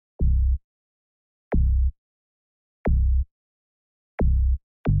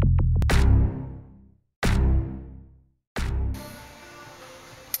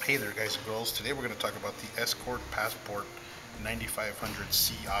Hey there guys and girls, today we're going to talk about the Escort Passport 9500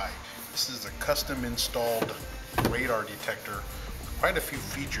 CI. This is a custom installed radar detector with quite a few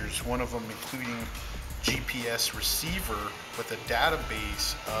features, one of them including GPS receiver with a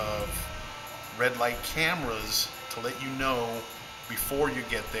database of red light cameras to let you know before you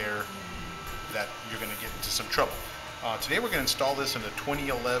get there that you're going to get into some trouble. Today we're going to install this in a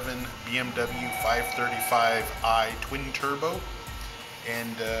 2011 BMW 535i twin turbo.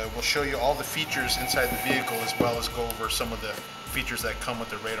 And we'll show you all the features inside the vehicle as well as go over some of the features that come with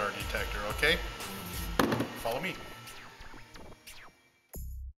the radar detector, okay? Follow me.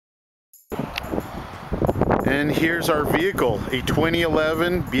 And here's our vehicle, a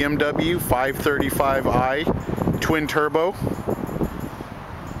 2011 BMW 535i twin turbo.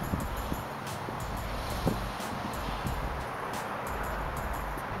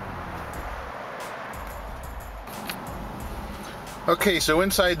 Okay, so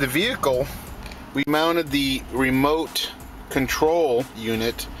inside the vehicle, we mounted the remote control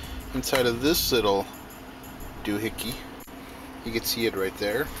unit inside of this little doohickey. You can see it right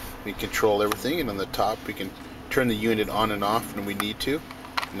there. We control everything, and on the top we can turn the unit on and off when we need to.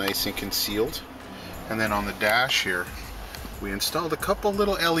 Nice and concealed. And then on the dash here, we installed a couple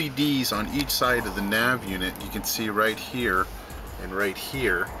little LEDs on each side of the nav unit. You can see right here and right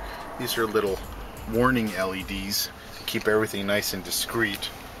here. These are little warning LEDs. Keep everything nice and discreet.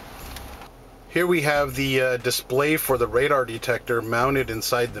 Here we have the display for the radar detector mounted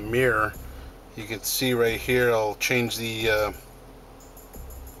inside the mirror. You can see right here, I'll change the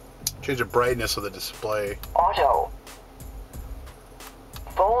brightness of the display. Auto,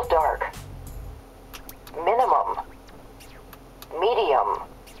 full dark, minimum, medium,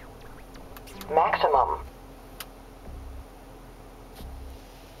 maximum.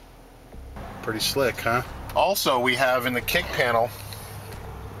 Pretty slick, huh? Also, we have in the kick panel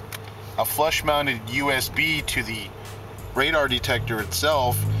a flush-mounted USB to the radar detector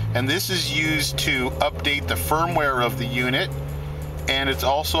itself, and this is used to update the firmware of the unit, and it's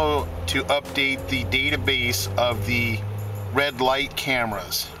also to update the database of the red light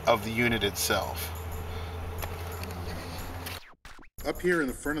cameras of the unit itself. Up here in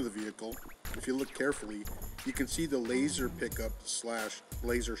the front of the vehicle, if you look carefully, you can see the laser pickup /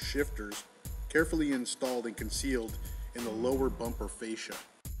 laser shifters carefully installed and concealed in the lower bumper fascia.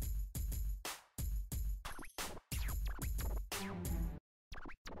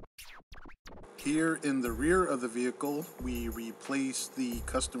 Here in the rear of the vehicle, we replaced the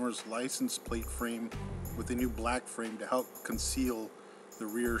customer's license plate frame with a new black frame to help conceal the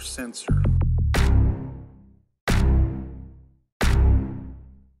rear sensor.